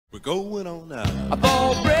We're going on now. A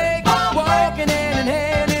fall break, walking hand in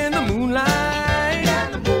hand in the moonlight.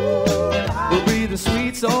 We'll breathe the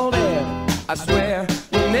sweet salt air. I swear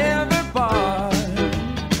we'll never part.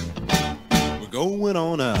 We're going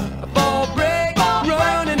on now. A fall break,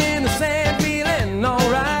 running in the sand, feeling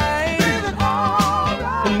alright.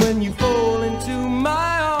 And when you fall into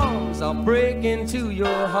my arms, I'll break into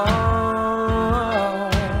your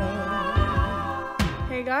heart.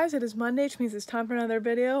 Hey guys, it is Monday, which means it's time for another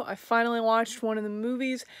video. I finally watched one of the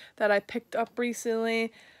movies that I picked up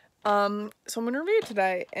recently. So I'm going to review it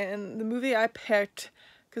today. And the movie I picked,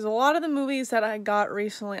 because a lot of the movies that I got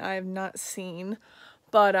recently I have not seen.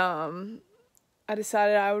 But I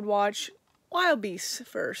decided I would watch Wild Beasts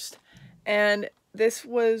first. And this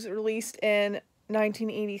was released in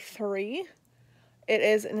 1983. It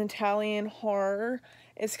is an Italian horror.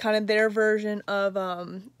 It's kind of their version of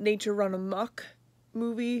Nature Run Amok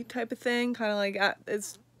movie type of thing, kind of like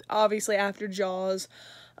it's obviously after Jaws,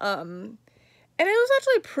 and it was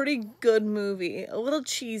actually a pretty good movie, a little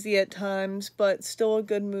cheesy at times, but still a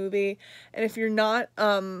good movie. And if you're not,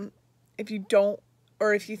 if you don't,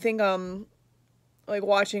 or if you think like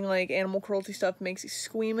watching like animal cruelty stuff makes you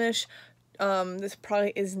squeamish, this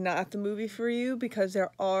probably is not the movie for you, because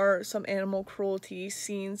there are some animal cruelty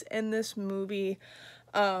scenes in this movie.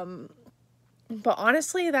 But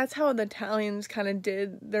honestly, that's how the Italians kind of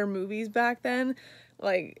did their movies back then.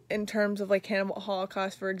 Like, in terms of, like, Cannibal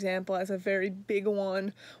Holocaust, for example, as a very big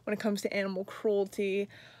one when it comes to animal cruelty.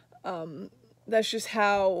 That's just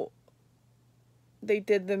how they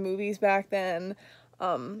did the movies back then.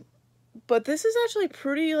 But this is actually a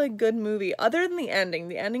pretty, like, good movie, other than the ending.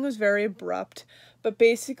 The ending was very abrupt. But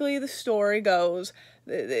basically, the story goes,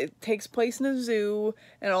 it takes place in a zoo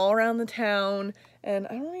and all around the town. And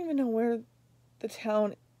I don't even know where the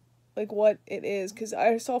town, like, what it is, because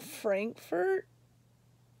I saw Frankfurt,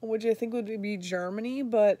 which I think would be Germany,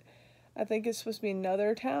 but I think it's supposed to be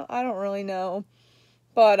another town. I don't really know.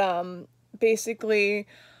 But basically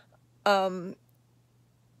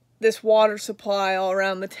this water supply all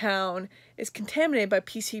around the town is contaminated by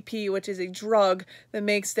PCP, which is a drug that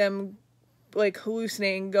makes them like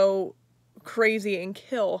hallucinate and go crazy and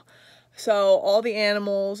kill. So all the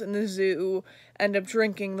animals in the zoo end up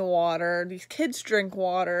drinking the water. These kids drink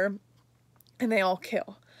water, and they all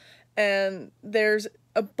kill. And there's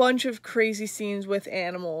a bunch of crazy scenes with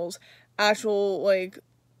animals, actual, like,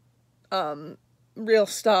 real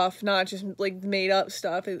stuff, not just, like, made-up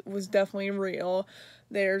stuff. It was definitely real.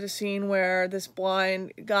 There's a scene where this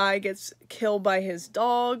blind guy gets killed by his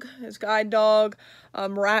dog, his guide dog.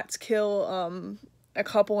 Rats kill a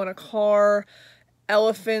couple in a car.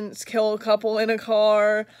 Elephants kill a couple in a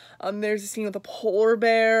car. There's a scene with a polar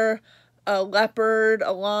bear, a leopard,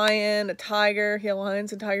 a lion, a tiger. Yeah,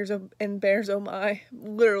 lions and tigers and bears, oh my.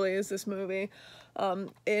 Literally is this movie. And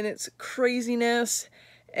it's craziness.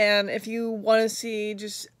 And if you want to see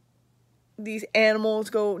just these animals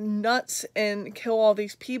go nuts and kill all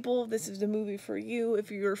these people, this is the movie for you.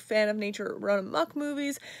 If you're a fan of Nature Run Amok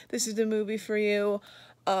movies, this is the movie for you.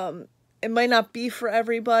 It might not be for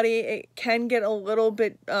everybody. It can get a little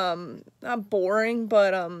bit, not boring,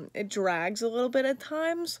 but it drags a little bit at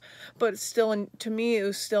times. But still, to me, it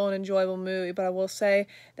was still an enjoyable movie. But I will say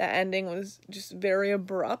that ending was just very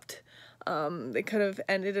abrupt. They could have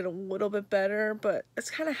ended it a little bit better, but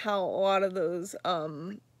it's kind of how a lot of those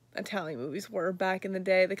Italian movies were back in the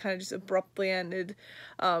day. They kind of just abruptly ended,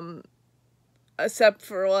 except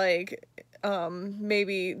for, like,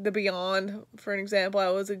 maybe The Beyond, for an example.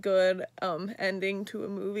 That was a good ending to a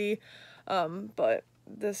movie, but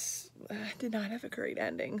this did not have a great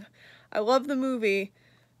ending. I love the movie,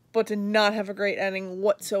 but did not have a great ending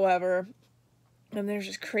whatsoever. And there's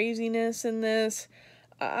just craziness in this.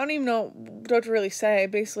 I don't even know what to really say. I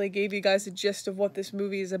basically gave you guys the gist of what this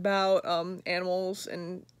movie is about. Animals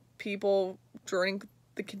and people drink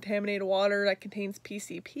the contaminated water that contains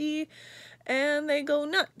PCP, and they go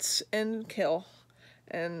nuts and kill,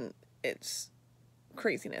 and it's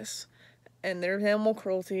craziness, and there's animal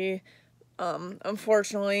cruelty,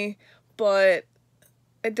 unfortunately, but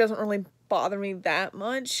it doesn't really bother me that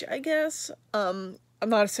much, I guess. I'm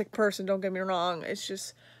not a sick person, don't get me wrong. It's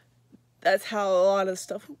just that's how a lot of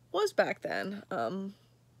stuff was back then.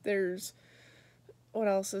 There's, what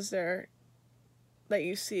else is there that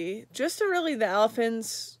you see? Just really the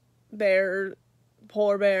elephants, bear,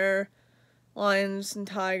 polar bear, lions and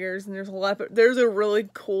tigers, and there's a leopard. There's a really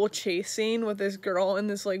cool chase scene with this girl in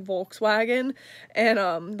this, like, Volkswagen, and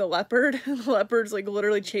the leopard's like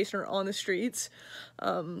literally chasing her on the streets,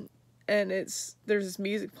 and there's this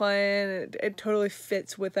music playing, and it totally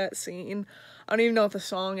fits with that scene. I don't even know what the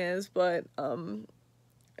song is, but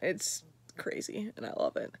It's crazy, and I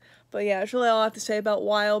love it. But yeah, that's really all I have to say about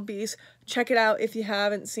Wild Beast. Check it out if you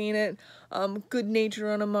haven't seen it. Good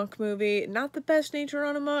Nature on Amok movie. Not the best Nature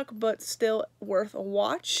on Amok, but still worth a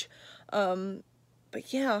watch.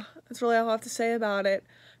 But yeah, that's really all I have to say about it.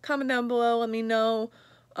 Comment down below, let me know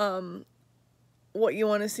what you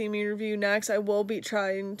want to see me review next. I will be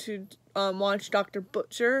trying to watch Dr.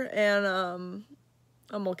 Butcher, and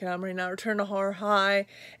I'm looking at them right now. Return to Horror High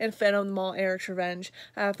and Phantom of the Mall, Eric's Revenge.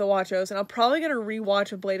 I have to watch those, and I'm probably going to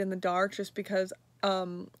rewatch A Blade in the Dark just because I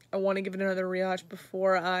want to give it another rewatch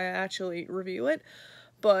before I actually review it.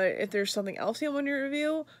 But if there's something else you want to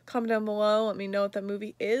review, comment down below. Let me know what that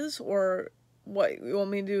movie is or what you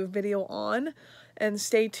want me to do a video on. And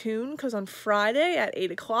stay tuned, because on Friday at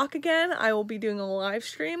 8 o'clock again, I will be doing a live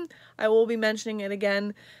stream. I will be mentioning it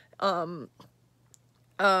again on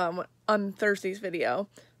Thursday's video,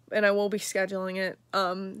 and I will be scheduling it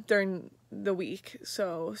during the week,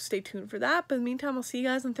 so stay tuned for that. But in the meantime, I'll see you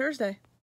guys on Thursday.